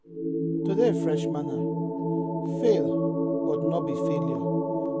Today, fresh manna. Fail, but not be failure.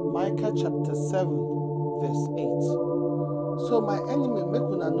 Micah chapter 7, verse 8. So my enemy make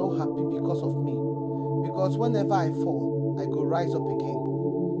una no happy because of me. Because whenever I fall, I go rise up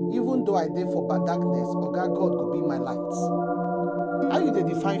again. Even though I dey for bad darkness, Oga God go be my light. How you dey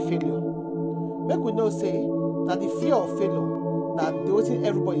define failure? Make we know say that the fear of failure, na the wetin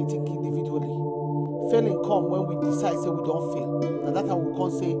everybody think individually. Failing come when we decide say we don't fail. And that's how we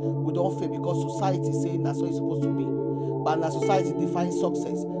can't say we don't fail because society say that's what it's supposed to be. But na society defines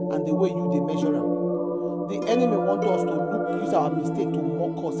success and the way you dey measure am. The enemy want us to use our mistake to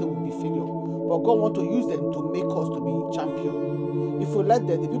mock us say we be failure. But God want to use them to make us to be champion. If we let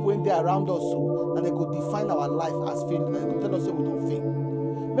them, the people in there around us so, and they go define our life as failure, they go tell us say we don't fail.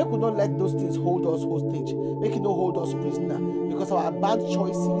 Make we not let those things hold us hostage. Make it not hold us prisoner. Because our bad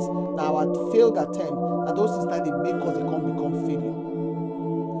choices, our failed attempt, that those things that they make us become failure.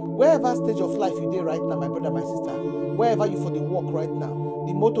 Wherever stage of life you dey right now, my brother, my sister, wherever you for the work right now,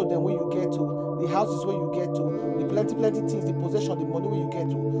 the motor then where you get to, the houses where you get to, the plenty things, the possession, the money where you get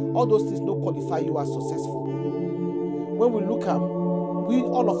to, all those things no qualify you as successful. When we look at, we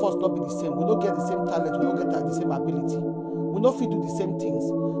all of us not be the same. We don't get the same talent. We don't get the same ability. We not fit do the same things,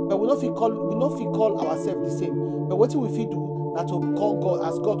 but we not fit call ourselves the same. But what we fit do that to call God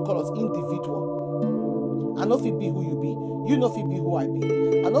as God call us individual. I not fit be who you be. You not fit be who I be.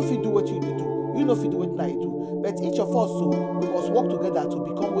 I not fit do what you do. You not fit do what I do. But each of us so we must work together to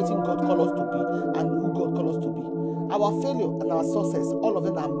become what God call us to be and who God call us to be. Our failure and our success, all of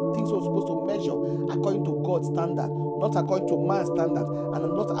them are things we're supposed to measure according to God's standard, not according to man's standard, and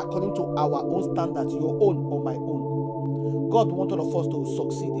not according to our own standards, your own or my own. God wants all of us to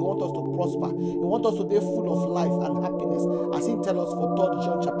succeed. He wants us to prosper. He wants us to be full of life and happiness. As he tells us for 3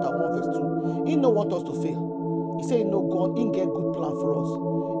 John chapter 1 verse 2. He don't want us to fail. He said, no, God, he get good plan for us.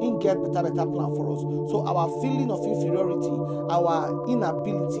 He get better plan for us. So our feeling of inferiority, our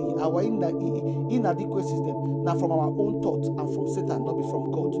inability, our inadequacies, now from our own thoughts and from Satan, not be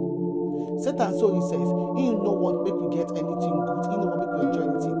from God. Satan so himself, he no want make we get anything good, he no want make we enjoy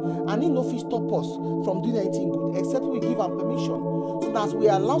anything, and he no fit stop us from doing anything good except we give him permission. So as we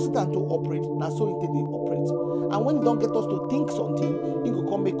allow Satan to operate, now so he they operate. And when he don't get us to think something, he will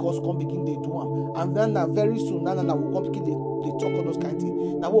come make us come begin they do them. And then very soon, now we'll come begin they talk on those kind of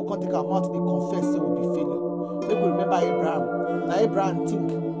things. Now we'll come take our mouth, they confess they will be failure. Make we remember Abraham. Now Abraham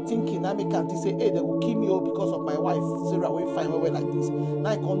thinking, I make and say, hey, they will kill me all because of my wife Sarah. We find way like this.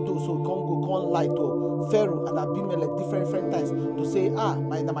 Now I can't do so. Can't lie to Pharaoh and Abimelech different times to say,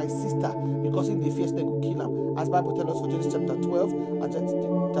 my sister, because in the face they will kill him. As Bible tells us for Genesis chapter 12 and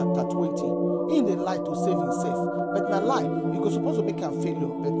chapter 20. In the lie to save himself, but in a lie, you go supposed to make a failure,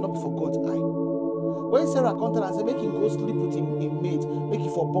 but not before God's eye. When Sarah counted and said, make him go sleep with him in maid, make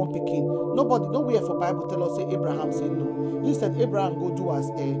him for born picking. Nowhere for Bible tell us say Abraham say no. Instead, Abraham go do as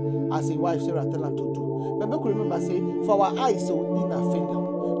a wife Sarah tell him to do. But make we remember say, for our eyes so in a failure.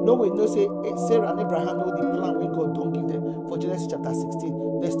 No way, no say Sarah and Abraham know the plan when God don't give them for Genesis chapter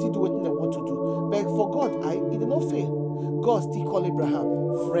 16. They still do what they want to do. But for God, it did not fail. God still call Abraham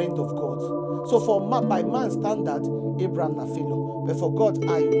friend of God. So by man's standard, Abraham na failure. But for God's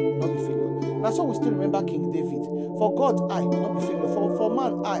eye, not be failure. Now so we still remember King David. For God's eye, not be failure. For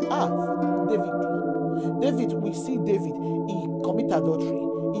man's eye, David, we see David, he commit adultery,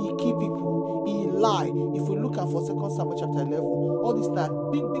 he kill people, he lie. If we look at for 2 Samuel chapter 11, all these are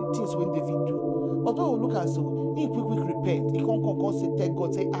big things when David do. But when we look at so, he quick repent. He can't say, tell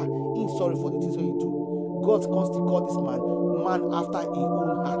God, say, he's sorry for the things that he do. God constantly call this man after his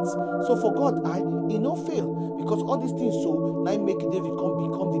own heart. So for God, he no fail. Because all these things so, now make David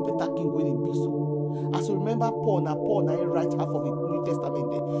become the better king when he be so. As you remember Paul now he write half of the New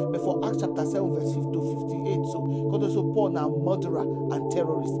Testament there. But for Acts chapter 7 verse 50 to 58, so God also Paul now murderer and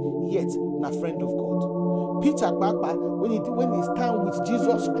terrorist, yet now friend of God. Peter when he stand with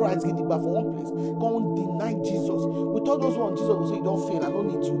Jesus Christ getting back for one place, can't deny Jesus. With all those ones, Jesus will say, you don't fail, I don't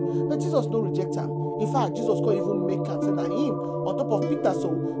need you. But Jesus don't reject him. In fact, Jesus can't even make and say that him on top of Peter,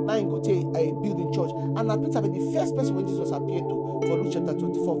 so now he go take a building church. And now Peter be the first person when Jesus appeared to for Luke chapter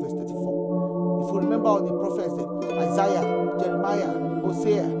 24 verse 34. If you remember all the prophets, Isaiah, Jeremiah,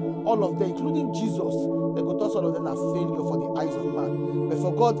 Hosea, all of them, including Jesus, they go toss all of them are failure for the eyes of man. But for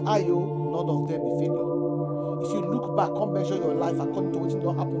God's eye, none of them be failure. If you look back, come measure your life according to what did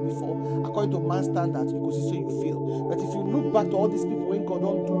not happen before, according to man's standards, you go see so you fail. But if you look back to all these people when God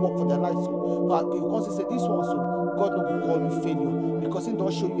don't do work for their lives, so you can say this one, so God no will call you failure because he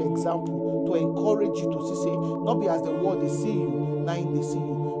don't show you example to encourage you to see, say, not be as the world they see you, now they see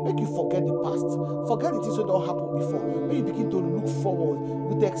you. Make you forget the past. Forget the things that don't happen before. When you begin to look forward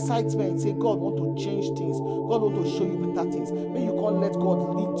with excitement, say, God want to change things. God want to show you better things. When you can't let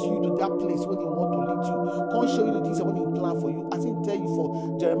God lead you to that place when He want to lead you. Can't show you the things when He plan for you. As He tell you for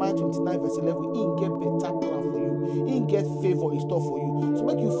Jeremiah 29 verse 11, He get better plan for you. He get favor in store for you. So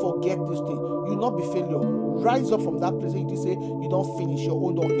make you forget this thing. You not be failure. Rise up from that place where you say you don't finish, your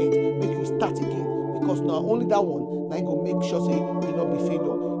own don't end. Make you start again. Because not only that one, now you go make sure say you not be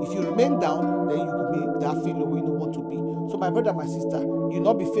failure. If you remain down, then you could be that failure where you don't want to be. So my brother, my sister, you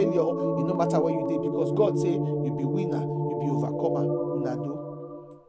not be failure, no matter what you did, because God say you be winner, you be overcomer.